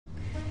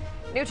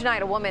New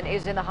tonight, a woman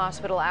is in the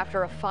hospital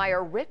after a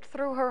fire ripped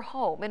through her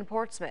home in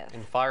Portsmouth.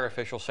 And fire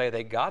officials say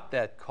they got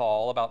that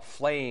call about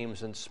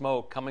flames and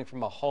smoke coming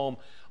from a home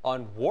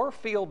on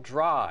Warfield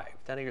Drive.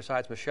 10 on your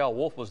side's Michelle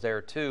Wolf was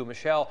there too.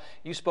 Michelle,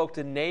 you spoke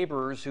to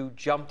neighbors who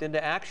jumped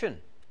into action.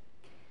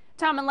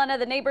 Tom and Lena,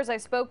 the neighbors I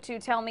spoke to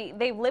tell me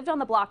they've lived on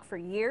the block for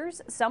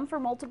years, some for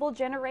multiple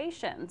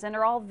generations, and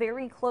are all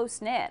very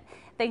close-knit.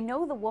 They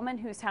know the woman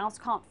whose house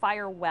caught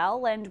fire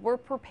well and were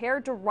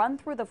prepared to run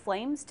through the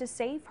flames to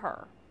save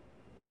her.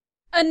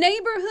 A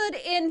neighborhood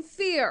in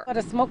fear.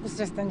 The smoke was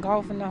just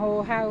engulfing the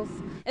whole house.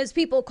 As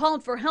people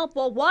called for help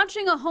while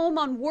watching a home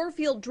on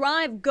Warfield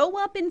Drive go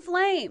up in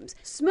flames.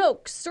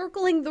 Smoke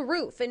circling the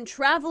roof and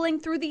traveling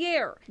through the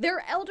air.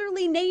 Their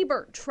elderly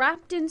neighbor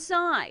trapped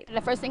inside. The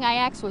first thing I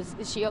asked was,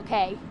 is she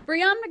okay?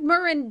 Brianne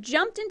McMurrin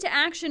jumped into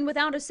action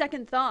without a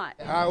second thought.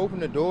 I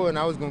opened the door and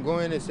I was going to go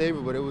in and save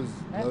her, but it was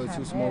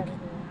too smoky.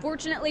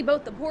 Fortunately,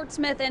 both the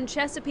Portsmouth and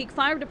Chesapeake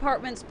fire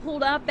departments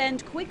pulled up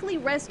and quickly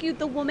rescued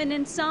the woman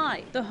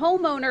inside. The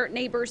homeowner,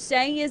 neighbors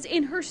say, is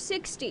in her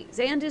 60s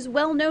and is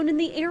well known in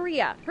the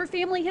area. Her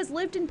family has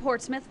lived in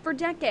Portsmouth for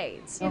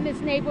decades. In this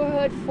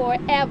neighborhood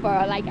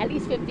forever, like at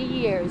least 50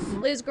 years.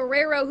 Liz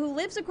Guerrero, who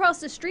lives across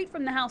the street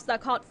from the house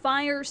that caught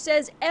fire,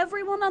 says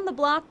everyone on the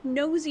block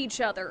knows each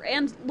other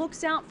and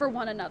looks out for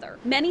one another.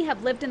 Many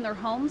have lived in their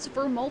homes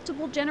for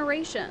multiple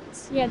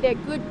generations. Yeah, they're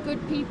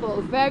good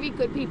people, very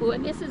good people,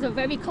 and this is a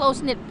very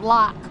close-knit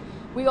block.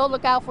 We all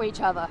look out for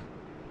each other.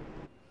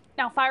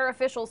 Now, fire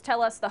officials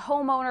tell us the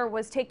homeowner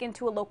was taken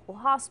to a local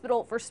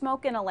hospital for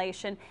smoke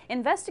inhalation.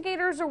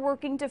 Investigators are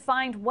working to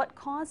find what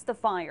caused the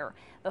fire.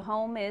 The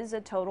home is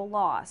a total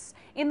loss.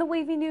 In the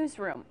WAVY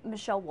newsroom,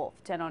 Michelle Wolf,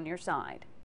 10 on your side.